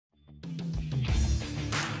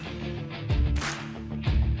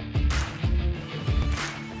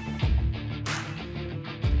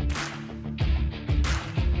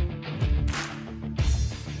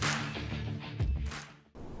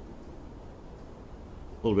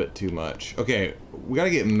A little bit too much. Okay, we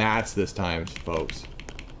gotta get mats this time, folks.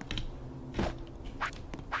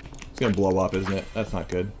 It's gonna blow up, isn't it? That's not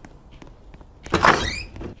good.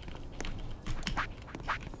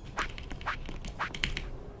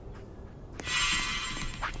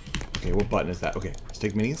 Okay, what button is that? Okay, let's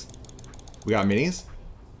take minis. We got minis.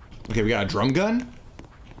 Okay, we got a drum gun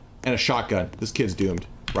and a shotgun. This kid's doomed.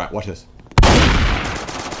 Right, watch this.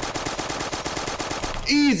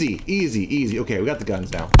 Easy, easy, easy. Okay, we got the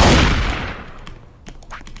guns now.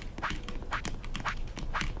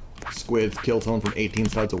 Squids killed someone from 18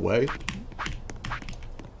 sides away.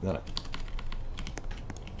 Gotta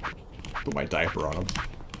put my diaper on him.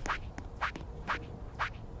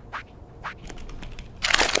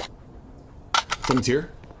 Someone's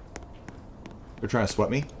here. They're trying to sweat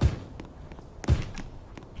me.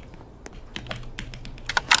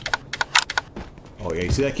 Oh yeah,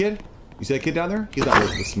 you see that kid? You see that kid down there? He's not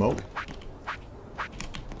worth the smoke.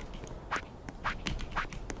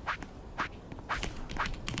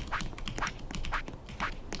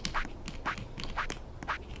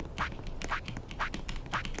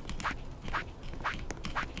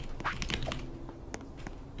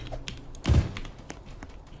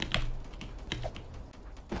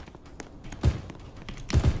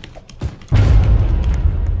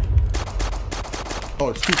 Oh,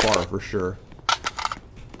 it's too far for sure.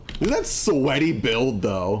 Look at that sweaty build,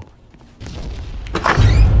 though. I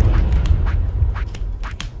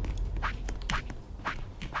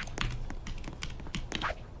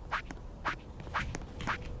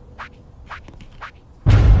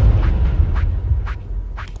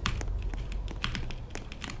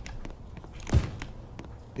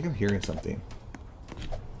think I'm hearing something.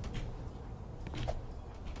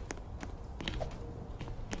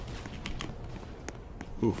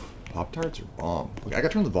 Oof. Pop-Tarts are bomb. Okay, I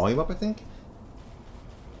gotta turn the volume up, I think.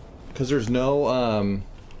 Because there's no,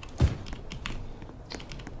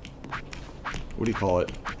 what do you call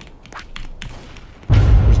it?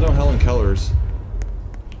 There's no Helen Kellers.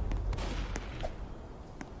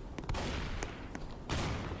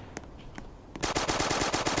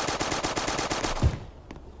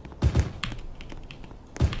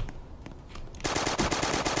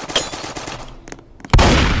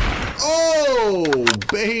 Oh,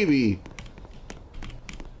 baby.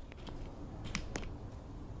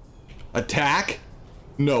 Attack?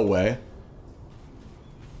 No way.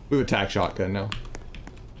 We have attack shotgun now.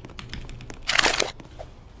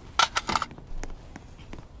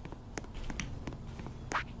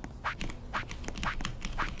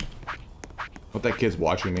 What, that kid's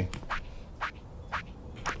watching me.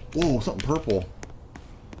 Whoa, something purple.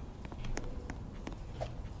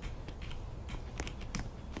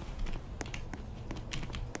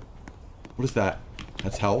 What is that?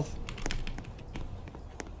 That's health?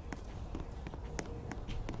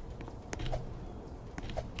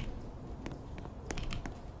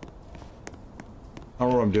 I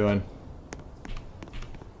don't know what I'm doing.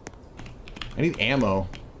 I need ammo.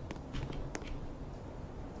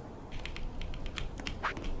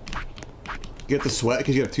 Get the sweat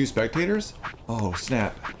because you have 2 spectators? Oh,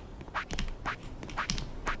 snap.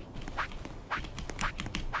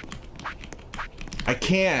 I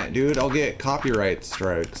can't, dude. I'll get copyright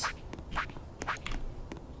strikes.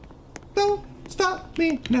 Don't stop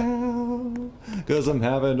me now, 'cause I'm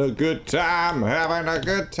having a good time, having a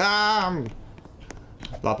good time.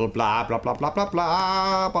 Blah, blah, blah, blah, blah, blah, blah,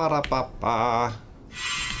 blah, blah, blah, blah, blah.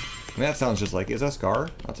 And that sounds just like, is that Scar?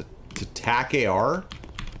 That's a TAC AR?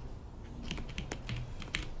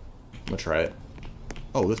 I'm gonna try it.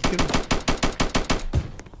 Oh, this kid.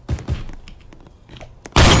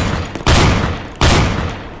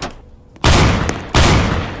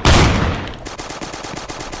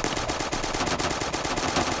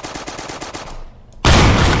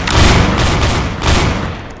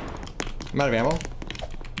 I'm out of ammo.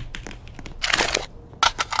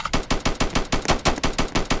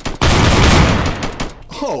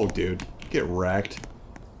 Oh, dude. Get wrecked.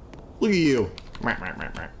 Look at you.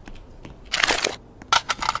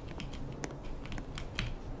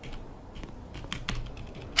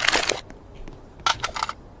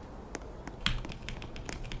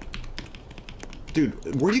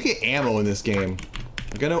 Dude, where do you get ammo in this game?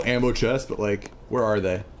 Like, I know ammo chests, but like, where are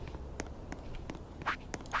they?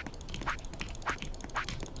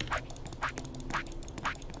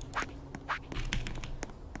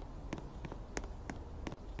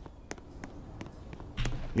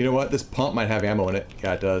 You know what? This pump might have ammo in it.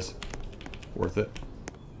 Yeah, it does. Worth it.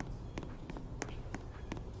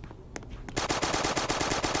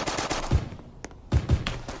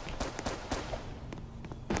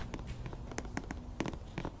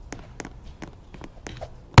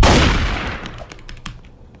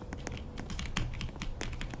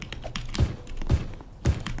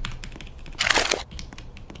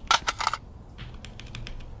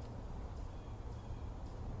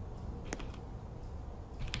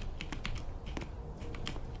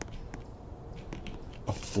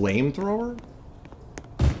 flamethrower?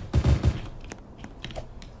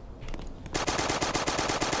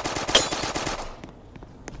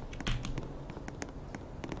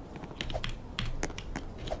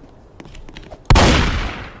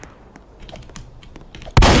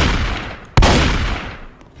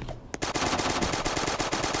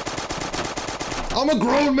 I'm a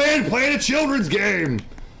grown man playing a children's game.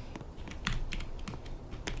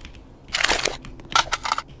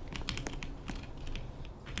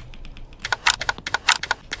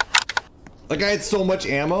 Like, I had so much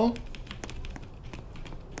ammo.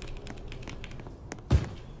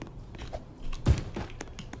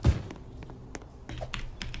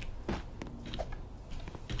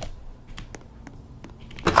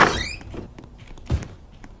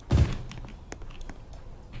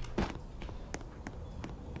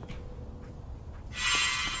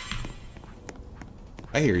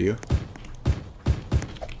 I hear you.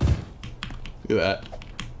 Look at that.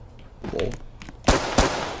 Whoa.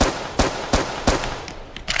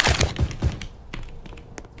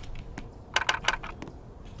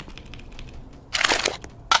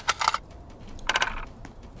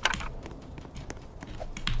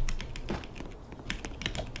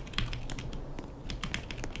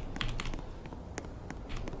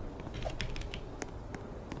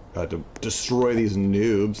 Got to destroy these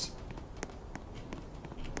noobs.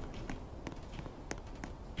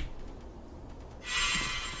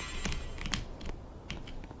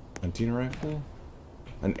 Hunting rifle?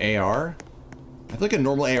 An AR? I feel like a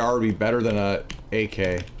normal AR would be better than a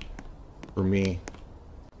AK for me.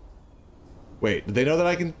 Wait, did they know that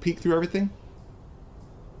I can peek through everything?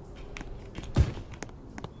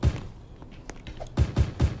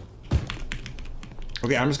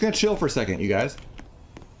 Okay, I'm just gonna chill for a second, you guys.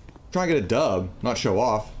 Try and get a dub, not show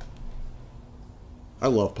off. I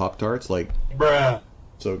love Pop-Tarts, like, bruh,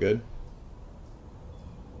 so good.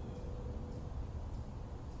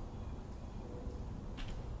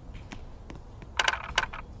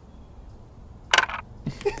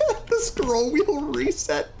 The scroll wheel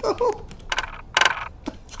reset, though.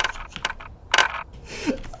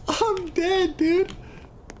 I'm dead, dude.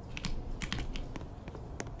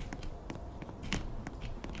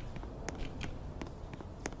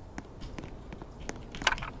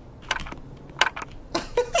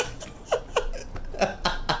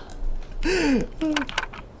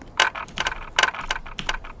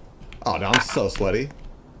 Oh, no, I'm so sweaty.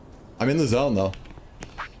 I'm in the zone, though.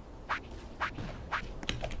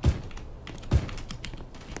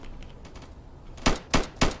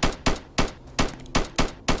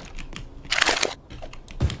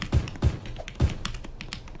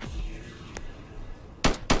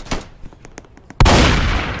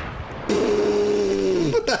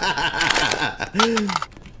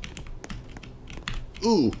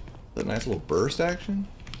 Ooh, that nice little burst action.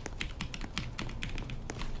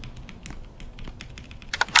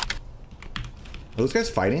 Are those guys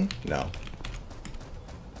fighting? No.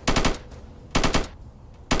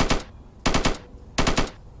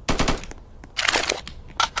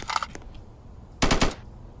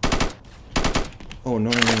 Oh, no,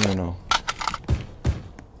 no, no, no, no.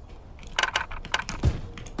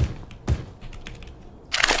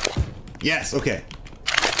 Yes, okay.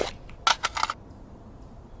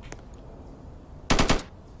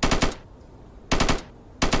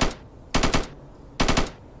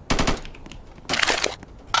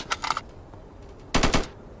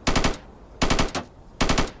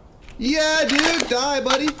 Yeah, dude, die,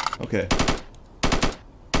 buddy. Okay.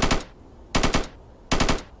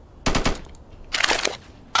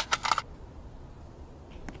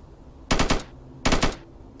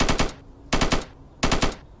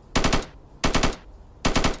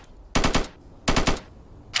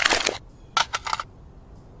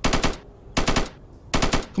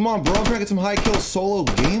 Come on, bro. I'm trying to get some high kill solo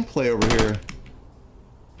gameplay over here.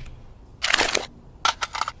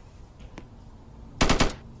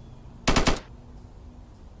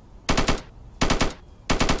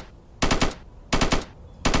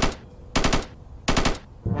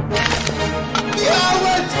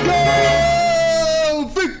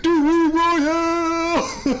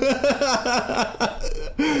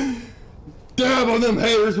 Dab on them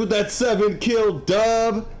haters with that 7-kill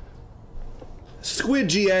dub.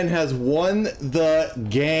 StRuCiD has won the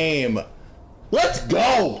game. Let's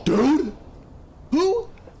go, dude. Who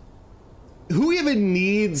even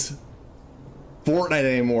needs Fortnite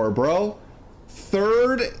anymore, bro?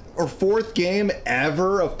 Third or fourth game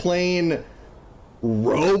ever of playing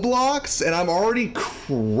Roblox, and I'm already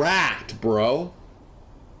cracked, bro.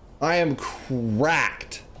 I am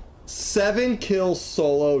cracked. 7-kill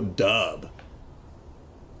solo dub.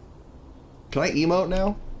 Can I emote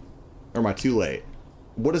now? Or am I too late?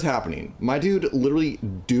 What is happening? My dude literally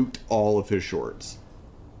duked all of his shorts.